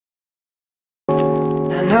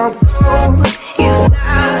no gold is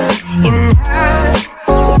not in her.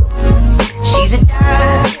 She's a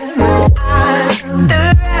diamond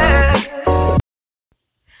under her.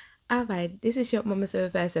 Alright, this is your Mama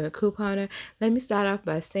 757 couponer. Let me start off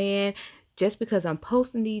by saying, just because I'm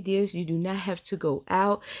posting these deals, you do not have to go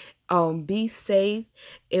out. Be safe.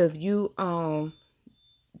 If you don't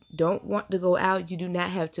want to go out, you do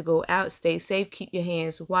not have to go out. Stay safe. Keep your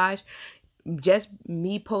hands washed. Just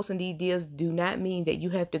me posting these deals do not mean that you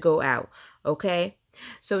have to go out. Okay?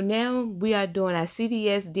 So now we are doing our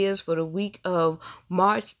CVS deals for the week of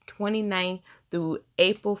March 29th through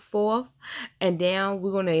April 4th. And now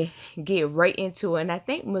we're going to get right into it. And I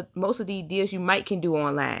think most of these deals you might can do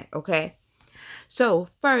online. Okay? So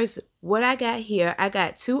first, what I got here, I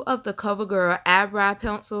got 2 of the CoverGirl eyebrow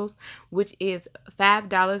pencils, which is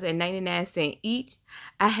 $5.99 each.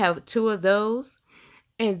 I have 2 of those.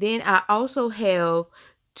 And then I also have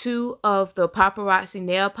 2 of the Paparazzi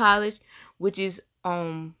nail polish, which is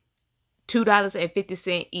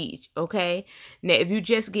 $2.50 each. Okay. Now, if you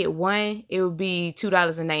just get one, it will be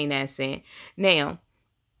 $2.99. Now,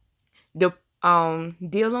 the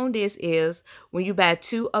deal on this is when you buy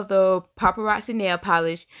 2 of the Paparazzi nail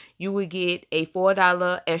polish, you will get a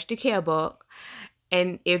 $4 extra care buck.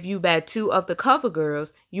 And if you buy 2 of the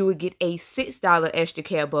CoverGirls, you will get a $6 extra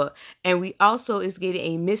care buck. And we also is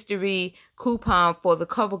getting a mystery coupon for the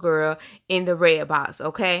CoverGirl in the red box.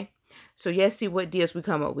 Okay, so let's see what deals we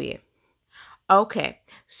come up with. Okay,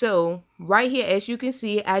 so right here, as you can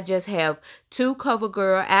see, I just have 2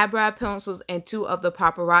 CoverGirl eyebrow pencils and 2 of the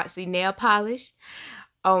Paparazzi nail polish.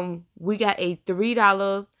 We got a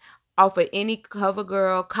 $3 off of any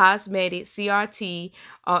CoverGirl cosmetic CRT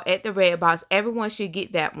at the red box. Everyone should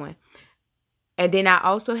get that one. And then I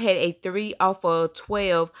also had a 3 off of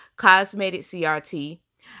 12 cosmetic CRT.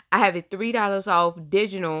 I have a $3 off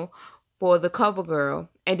digital for the CoverGirl.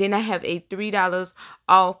 And then I have a $3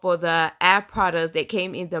 off for the eye products that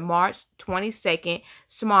came in the March 22nd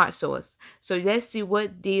Smart Source. So let's see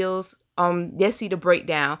what deals, let's see the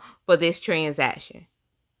breakdown for this transaction.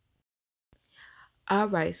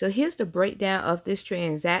 Alright, so here's the breakdown of this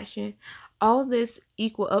transaction. All this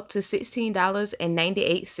equal up to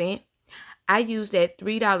 $16.98. I used that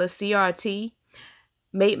 $3 CRT,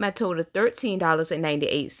 made my total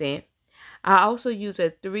 $13.98. I also used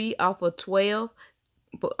a 3 off of 12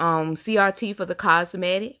 CRT for the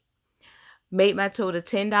cosmetic, made my total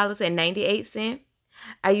 $10.98.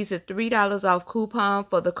 I used a $3 off coupon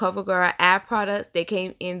for the CoverGirl eye products that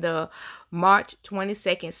came in the March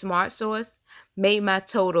 22nd Smart Source, made my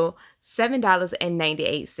total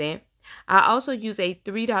 $7.98. I also used a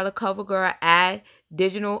 $3 CoverGirl eye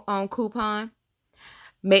digital coupon,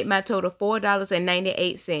 made my total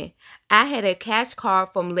 $4.98. I had a cash card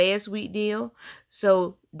from last week deal,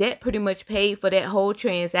 so that pretty much paid for that whole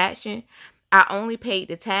transaction. I only paid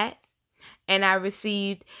the tax, and I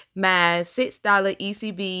received my $6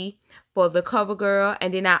 ECB for the CoverGirl,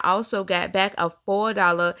 and then I also got back a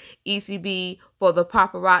 $4 ECB for the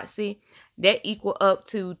Paparazzi. That equal up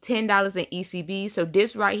to $10 in ECB. So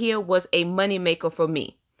this right here was a money maker for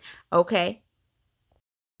me. Okay.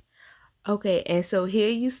 Okay, and so here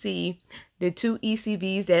you see the 2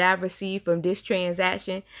 ECBs that I received from this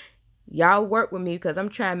transaction. Y'all work with me because I'm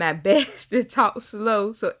trying my best to talk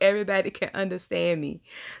slow so everybody can understand me.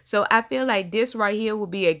 So I feel like this right here will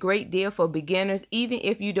be a great deal for beginners. Even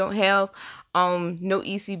if you don't have no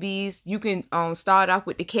ECBs, you can start off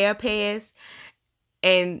with the Care Pass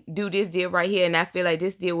and do this deal right here. And I feel like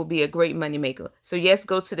this deal will be a great money maker. So let's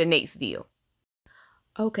go to the next deal.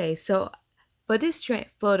 Okay, so for this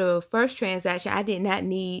for the first transaction, I did not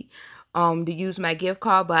need to use my gift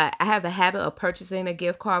card, but I have a habit of purchasing a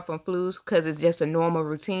gift card from Flooz because it's just a normal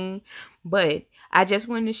routine. But I just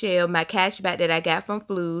wanted to share my cashback that I got from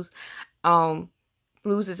Flooz.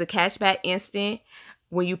 Flooz is a cashback instant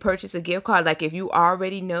when you purchase a gift card. Like if you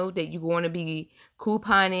already know that you're going to be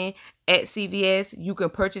couponing at CVS, you can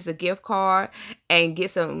purchase a gift card and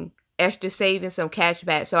get some extra savings, some cash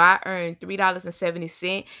back. So I earned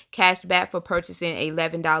 $3.70 cash back for purchasing a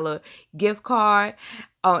 $11 gift card.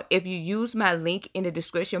 If you use my link in the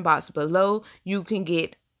description box below, you can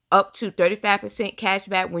get up to 35% cash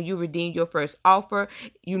back when you redeem your first offer.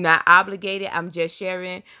 You're not obligated. I'm just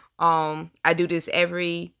sharing. I do this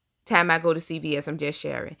every time I go to CVS. I'm just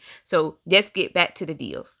sharing. So let's get back to the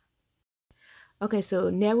deals. Okay, so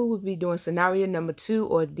now we will be doing scenario number 2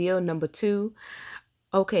 or deal number 2.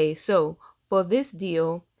 Okay, so for this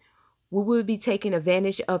deal, we will be taking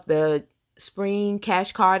advantage of the spring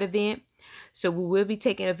cash card event. So we will be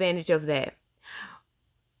taking advantage of that.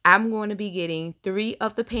 I'm going to be getting 3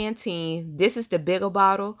 of the Pantene. This is the bigger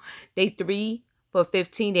bottle. They $3 for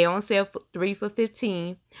 15. They on sale for 3 for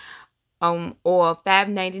 15, or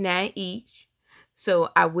 $5.99 each. So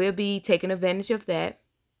I will be taking advantage of that.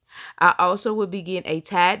 I also will be getting a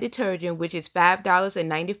Tide detergent, which is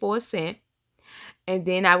 $5.94. And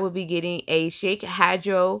then I will be getting a Schick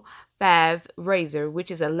Hydro 5 razor,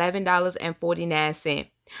 which is $11.49.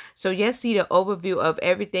 So let's see the overview of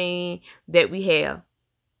everything that we have.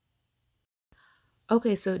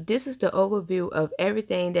 Okay, so this is the overview of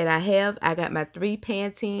everything that I have. I got my 3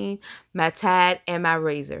 Pantene, my Tide, and my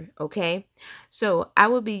razor, okay? So I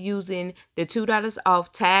will be using the $2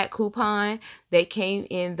 off Tide coupon that came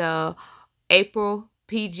in the April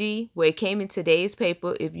PG, where it came in today's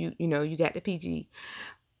paper if you got the PG.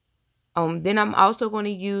 Then I'm also going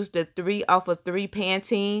to use the 3 off of 3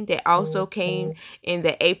 Pantene that also came in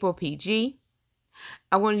the April PG.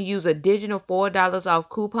 I want to use a digital $4 off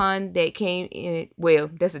coupon that came in,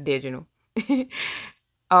 well, that's a digital,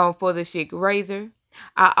 for the Schick razor.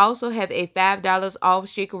 I also have a $5 off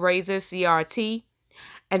Schick razor CRT.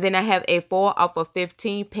 And then I have a 4 off of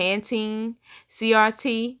 15 Pantene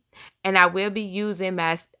CRT. And I will be using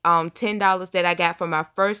my $10 that I got from my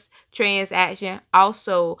first transaction.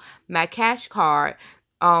 Also, my cash card,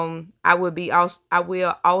 I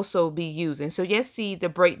will also be using. So let's see the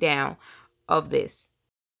breakdown of this.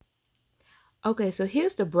 Okay, so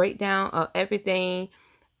here's the breakdown of everything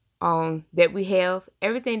that we have.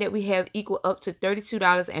 Everything that we have equal up to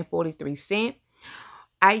 $32.43.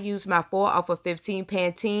 I used my 4 off of 15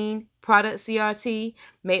 Pantene product CRT,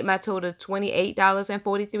 made my total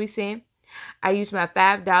 $28.43. I used my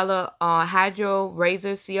 $5 Hydro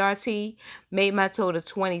razor CRT, made my total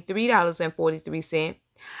 $23.43.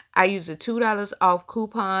 I used a $2 off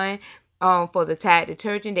coupon for the Tide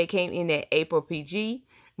detergent that came in at April PG,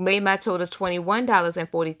 made my total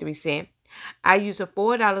 $21.43. I used a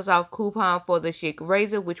 $4 off coupon for the Schick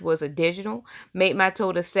razor, which was additional, made my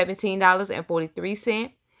total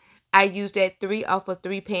 $17.43. I used that 3 off of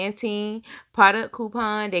 3 Pantene product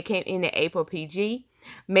coupon that came in the April PG,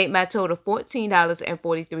 made my total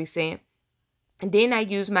 $14.43. And then I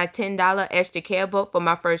used my $10 extra care book for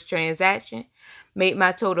my first transaction, made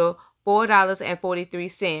my total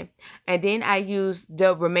 $4.43. And then I used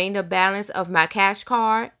the remainder balance of my cash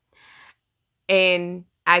card, and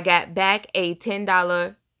I got back a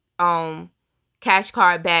 $10 cash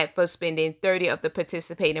card back for spending 30 of the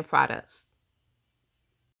participating products.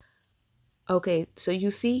 Okay, so you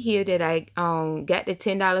see here that I got the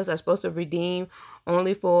 $10 I was supposed to redeem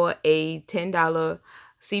only for a $10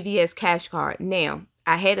 CVS cash card. Now,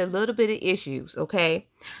 I had a little bit of issues, okay?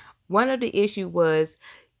 One of the issue was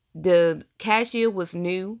the cashier was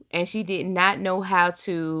new and she did not know how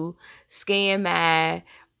to scan my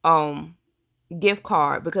gift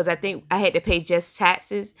card, because I think I had to pay just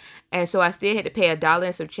taxes, and so I still had to pay $1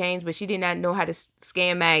 and some change, but she did not know how to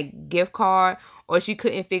scan my gift card, or she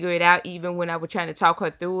couldn't figure it out. Even when I was trying to talk her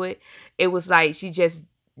through it, it was like she just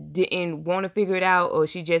didn't want to figure it out, or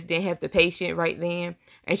she just didn't have the patience right then,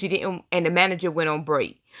 and she didn't, and the manager went on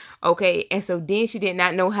break, okay? And so then she did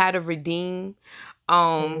not know how to redeem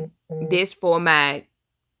this for my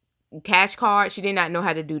cash card. She did not know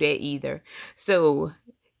how to do that either. So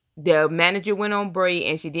the manager went on break,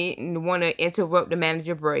 and she didn't want to interrupt the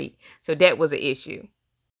manager break. So that was an issue.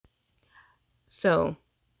 So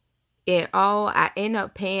in all, I ended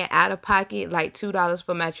up paying out of pocket like $2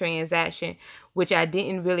 for my transaction, which I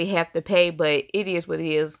didn't really have to pay, but it is what it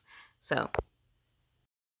is. So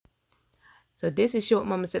this is Short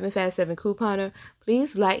Mama 757 Couponer.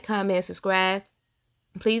 Please like, comment, subscribe.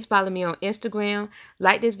 Please follow me on Instagram.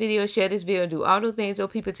 Like this video, share this video, do all those things that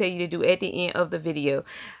people tell you to do at the end of the video.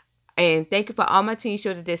 And thank you for all my teen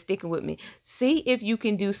shorters that's sticking with me. See if you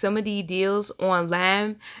can do some of these deals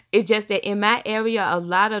online. It's just that in my area, a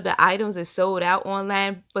lot of the items is sold out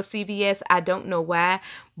online for CVS. I don't know why,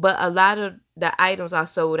 but a lot of the items are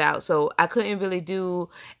sold out. So I couldn't really do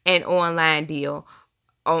an online deal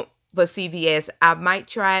for CVS. I might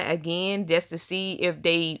try again just to see if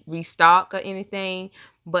they restock or anything,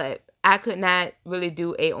 but I could not really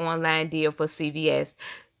do an online deal for CVS.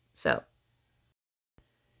 So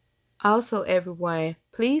also, everyone,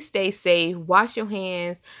 please stay safe. Wash your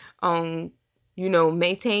hands.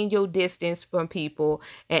 Maintain your distance from people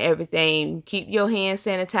and everything. Keep your hand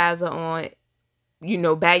sanitizer on,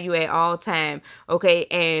 by you at all time. Okay,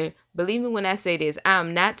 and believe me when I say this,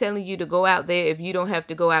 I'm not telling you to go out there if you don't have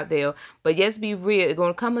to go out there. But just be real. It's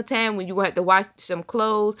going to come a time when you're going to have to wash some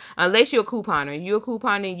clothes. Unless you're a couponer. You're a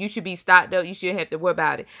couponer, you should be stocked up. You shouldn't have to worry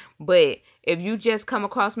about it. But if you just come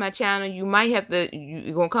across my channel, you might have to,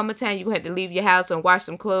 you're going to come a time you're going to have to leave your house and wash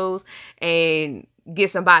some clothes and get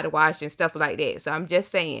some body wash and stuff like that. So I'm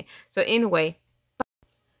just saying. So anyway,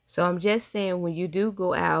 So I'm just saying, when you do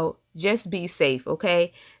go out, just be safe,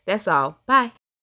 okay? That's all. Bye.